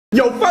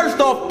Yo, first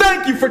off,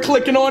 thank you for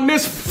clicking on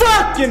this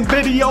fucking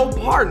video.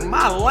 Pardon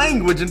my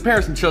language and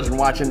parents and children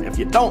watching. If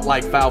you don't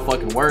like foul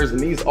fucking words, then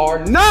these are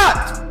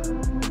not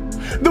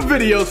the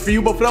videos for you.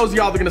 But for those of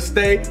y'all that are gonna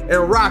stay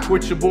and rock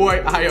with your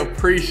boy, I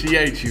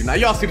appreciate you. Now,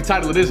 y'all see the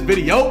title of this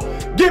video.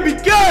 Give me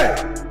game.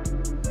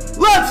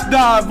 Let's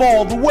dive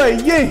all the way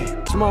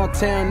in. Small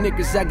town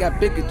niggas, I got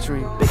bigotry.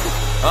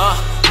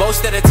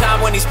 Most of the time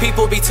when these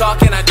people be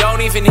talking, I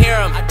don't even hear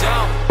them. I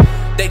don't.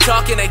 They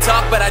talk and they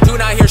talk, but I do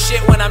not hear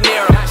shit when I'm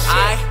near them.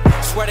 I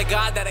swear to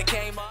God that I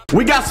came up.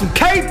 We got some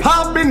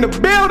K-pop in the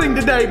building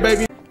today,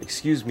 baby.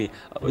 Excuse me,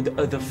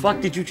 the fuck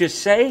did you just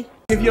say?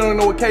 If you don't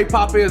know what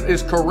K-pop is,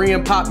 it's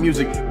Korean pop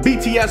music.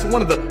 BTS,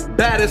 one of the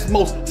baddest,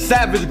 most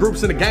savage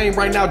groups in the game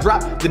right now,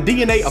 dropped the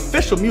DNA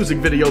official music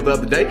video the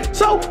other day.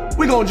 So,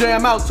 we're gonna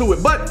jam out to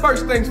it. But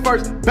first things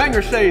first,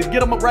 banger shades. Get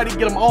them up ready,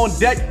 get them on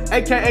deck,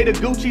 aka the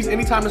Gucci's.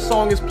 Anytime the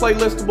song is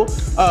playlistable,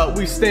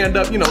 we stand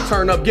up, you know,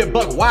 turn up, get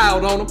buck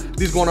wild on them.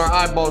 These go on our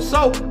eyeballs.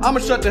 So, I'ma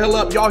shut the hell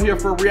up. Y'all here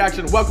for a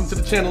reaction. Welcome to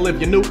the channel if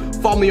you're new.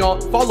 Follow me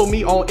on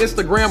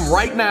Instagram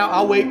right now.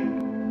 I'll wait.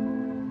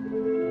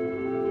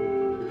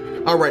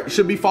 All right,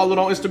 should be followed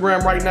on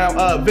Instagram right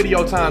now.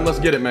 Video time, let's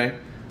get it, man.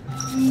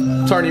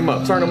 Turn him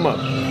up, turn him up.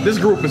 This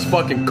group is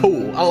fucking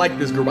cool. I like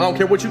this group. I don't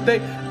care what you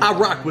think. I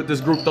rock with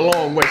this group the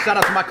long way. Shout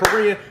out to my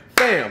Korean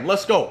fam.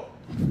 Let's go.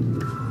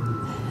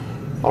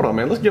 Hold on,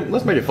 man.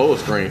 Let's make it full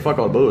screen. Fuck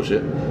all the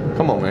bullshit.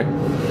 Come on,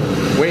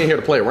 man. We ain't here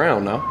to play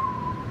around now.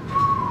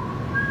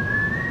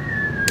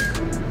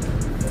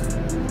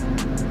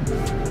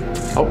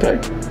 Okay.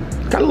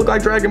 Kind of look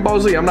like Dragon Ball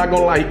Z. I'm not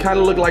gonna lie. He kind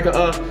of looked like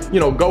a, you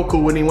know,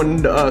 Goku when he went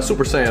into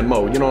Super Saiyan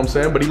mode. You know what I'm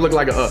saying? But he looked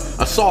like a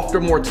softer,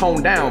 more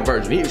toned down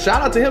version.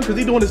 Shout out to him because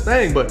he's doing his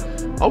thing. But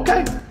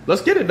okay,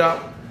 let's get it, dog.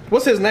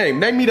 What's his name?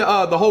 Name me the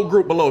whole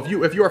group below.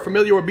 If you are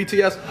familiar with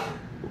BTS,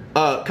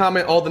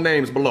 comment all the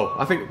names below.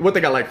 I think what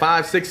they got, like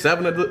 5, 6,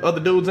 7 of the other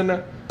dudes in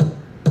there.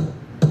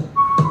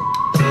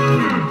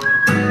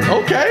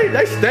 Okay,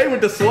 they stay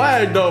with the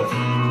swag though.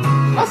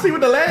 I see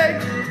with the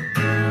leg.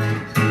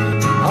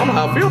 I don't know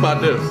how I feel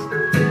about this.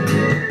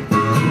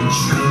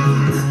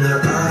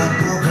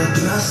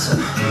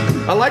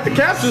 I like the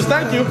captions,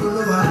 thank you.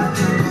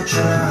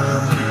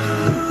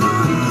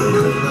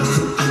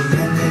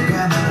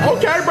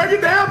 Okay, break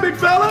it down, big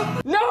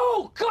fella.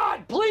 No,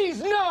 God,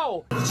 please,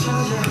 no.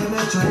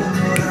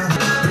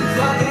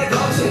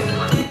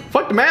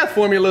 Fuck the math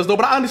formulas though,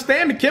 but I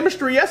understand the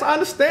chemistry. Yes, I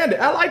understand it.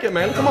 I like it,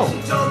 man. Come on.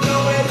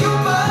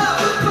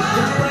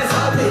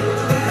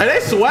 And they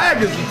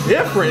swag is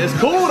different. It's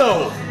cool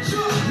though.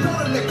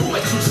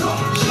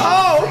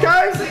 Oh,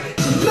 okay.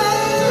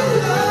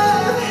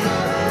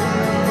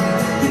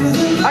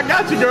 I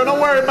got you, girl. Don't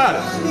worry about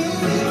it.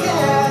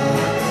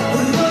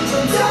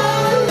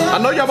 I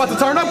know y'all about to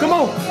turn up. Come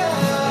on.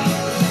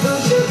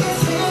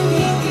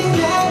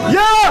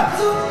 Yeah.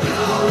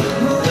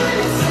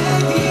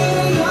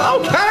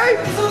 Okay.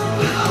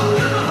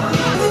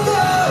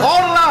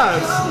 All the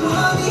lives.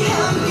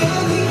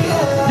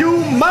 You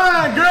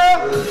mine, girl.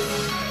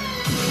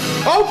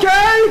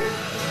 Okay.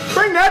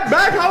 Bring that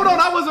back. Hold on.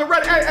 I wasn't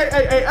ready.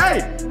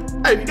 Hey.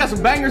 Hey, if you got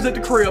some bangers at the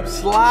crib,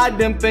 slide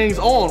them things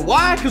on.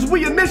 Why? Because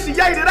we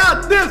initiated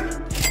out this.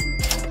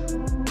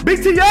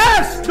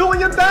 BTS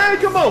doing your thing.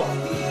 Come on.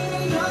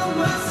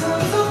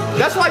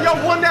 That's why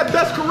y'all won that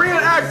Best Korean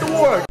Act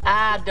Award.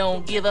 I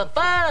don't give a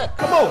fuck.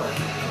 Come on.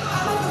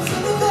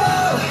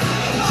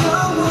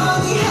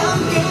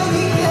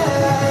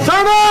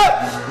 Turn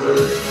up.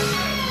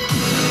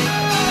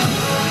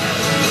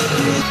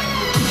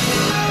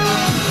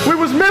 We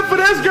was meant for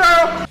this,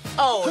 girl.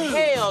 Oh,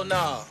 hell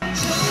no.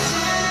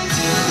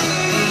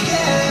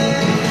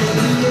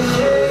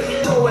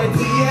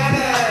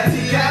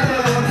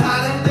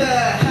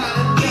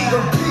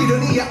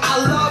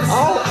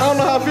 I don't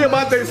know how I feel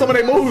about some of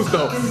their moves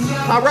though.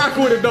 I rock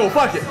with it though.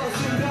 Fuck it.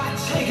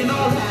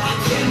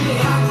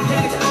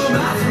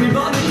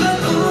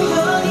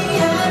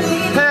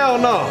 Hell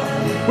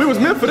no. We was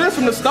meant for this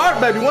from the start,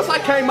 baby. Once I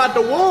came out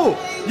the womb,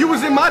 you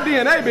was in my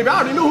DNA, baby.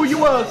 I already knew who you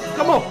was.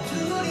 Come on.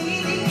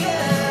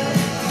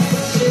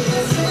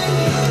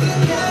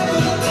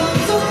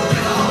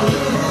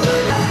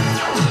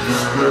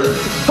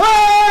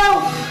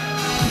 Oh!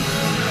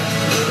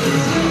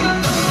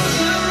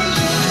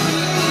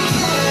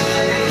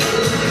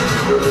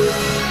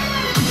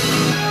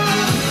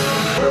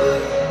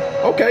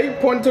 Okay,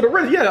 pointing to the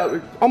wrist. Yeah,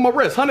 on my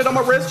wrist. 100 on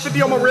my wrist,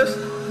 50 on my wrist.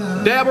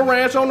 Dab a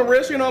ranch on the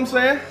wrist, you know what I'm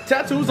saying?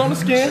 Tattoos on the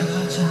skin.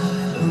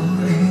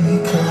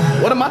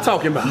 What am I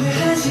talking about?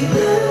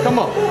 Come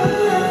on.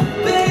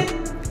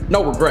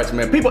 No regrets,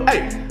 man. People,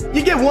 hey,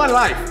 you get one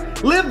life.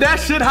 Live that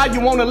shit how you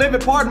want to live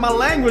it. Pardon my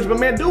language, but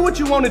man, do what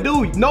you want to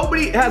do.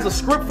 Nobody has a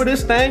script for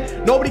this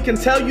thing. Nobody can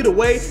tell you the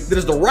way that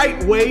is the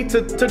right way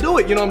to do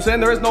it. You know what I'm saying?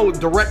 There is no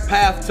direct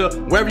path to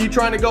wherever you're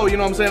trying to go. You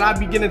know what I'm saying? I'd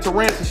be getting into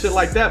rants and shit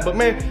like that. But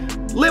man,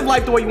 live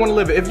life the way you want to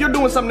live it. If you're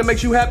doing something that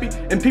makes you happy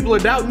and people are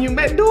doubting you,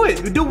 man, do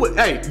it. Do what,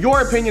 hey,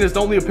 your opinion is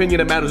the only opinion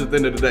that matters at the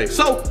end of the day.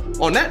 So,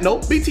 on that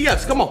note,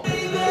 BTS, come on.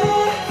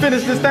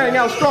 Finish this thing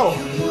out strong.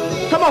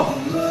 Come on.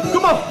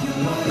 Come on.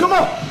 Come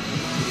on.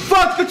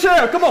 Fuck the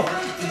chair, come on.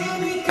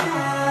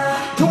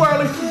 Too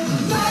early.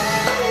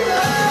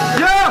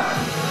 Yeah.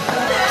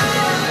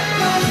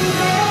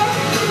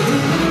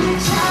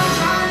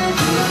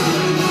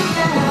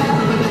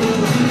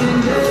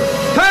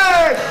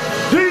 Hey,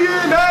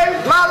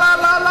 DNA, la la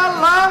la la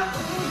la.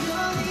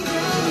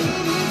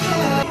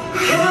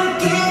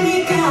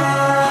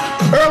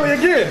 Early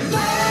again.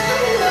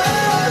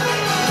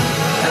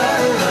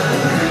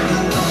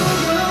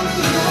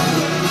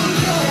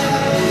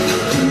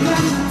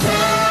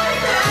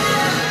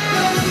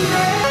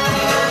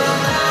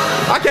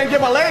 I can't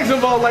get my legs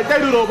involved like they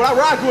do though, but I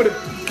rock with it.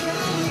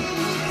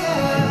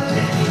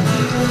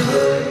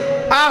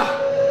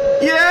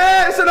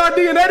 Yeah, it's in our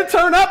DNA to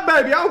turn up,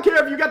 baby. I don't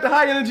care if you got the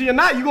high energy or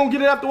not. You're gonna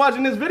get it after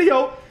watching this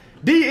video.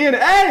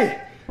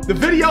 DNA. The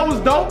video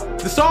was dope.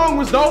 The song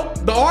was dope.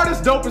 The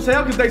artist dope as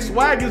hell because they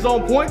swag is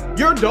on point.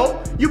 You're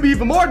dope. You'll be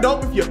even more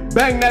dope if you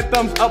bang that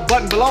thumbs up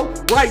button below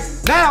right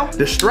now.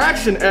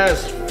 Distraction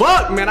as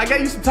fuck, man. I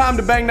gave you some time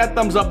to bang that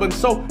thumbs up button,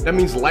 so that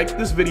means like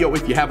this video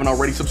if you haven't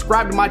already.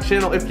 Subscribe to my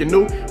channel if you're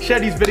new.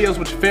 Share these videos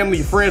with your family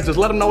and friends. Just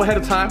let them know ahead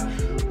of time.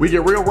 We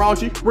get real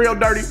raunchy, real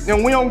dirty,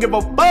 and we don't give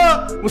a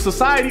fuck what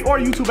society or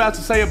YouTube has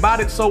to say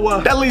about it.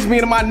 So that leads me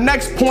into my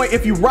next point.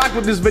 If you rock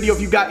with this video,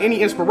 if you got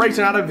any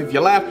inspiration out of it, if you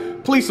laugh,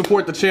 please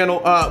support the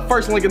channel.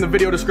 First link in the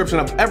video description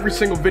of every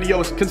single video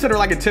is considered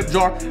like a tip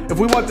jar. If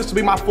we want this to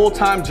be my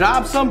full-time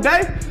job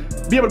someday,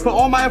 be able to put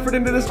all my effort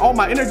into this, all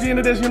my energy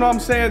into this, you know what I'm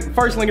saying?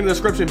 First link in the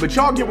description, but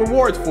y'all get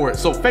rewards for it.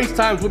 So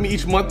FaceTimes with me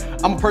each month.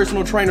 I'm a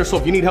personal trainer, so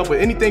if you need help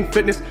with anything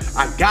fitness,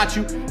 I got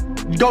you.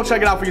 Go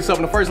check it out for yourself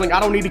in the first link. I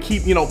don't need to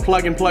keep, you know,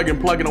 plugging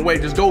away.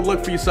 Just go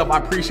look for yourself. I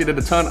appreciate it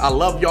a ton. I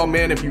love y'all,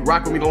 man. If you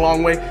rock with me the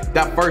long way,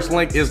 that first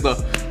link is the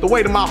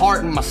way to my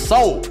heart and my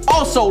soul.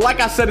 Also, like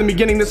I said in the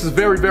beginning, this is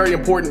very, very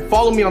important.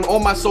 Follow me on all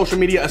my social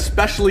media,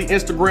 especially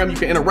Instagram. You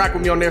can interact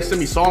with me on there. Send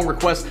me song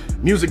requests,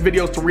 music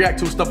videos to react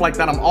to, stuff like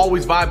that. I'm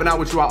always vibing out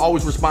with you. I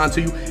always respond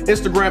to you.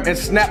 Instagram and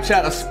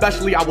Snapchat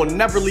especially. I will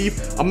never leave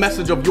a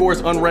message of yours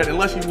unread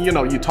unless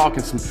you're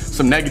talking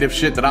some negative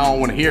shit that I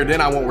don't want to hear.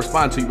 Then I won't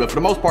respond to you. But for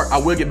the most part,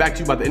 I will get back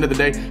to you by the end of the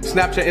day.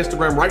 Snapchat,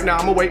 Instagram, right now.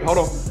 I'm gonna wait, hold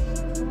on.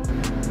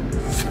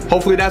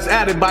 Hopefully that's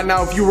added by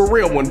now if you're a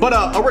real one.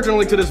 But original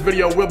link to this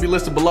video will be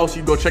listed below, so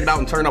you go check it out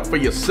and turn up for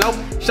yourself.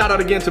 Shout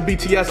out again to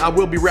BTS. I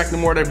will be reacting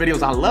to more of their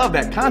videos. I love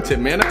that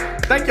content, man.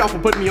 Thank y'all for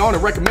putting me on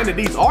and recommending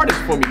these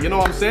artists for me. You know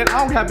what I'm saying?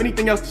 I don't have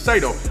anything else to say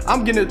though.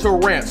 I'm getting into a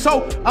rant,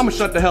 so I'm gonna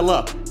shut the hell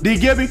up. D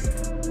Gibby,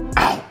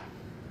 out.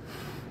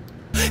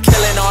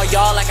 Killing all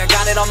y'all like I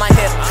got it on my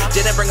hip.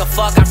 Didn't bring a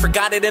fuck, I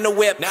forgot it in a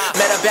whip. Met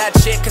a bad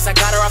chick cause I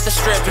got her off the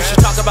strip. And she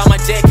talk about my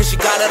dick cause she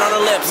got it on her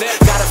lips.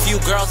 Got a few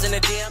girls in the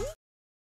DM.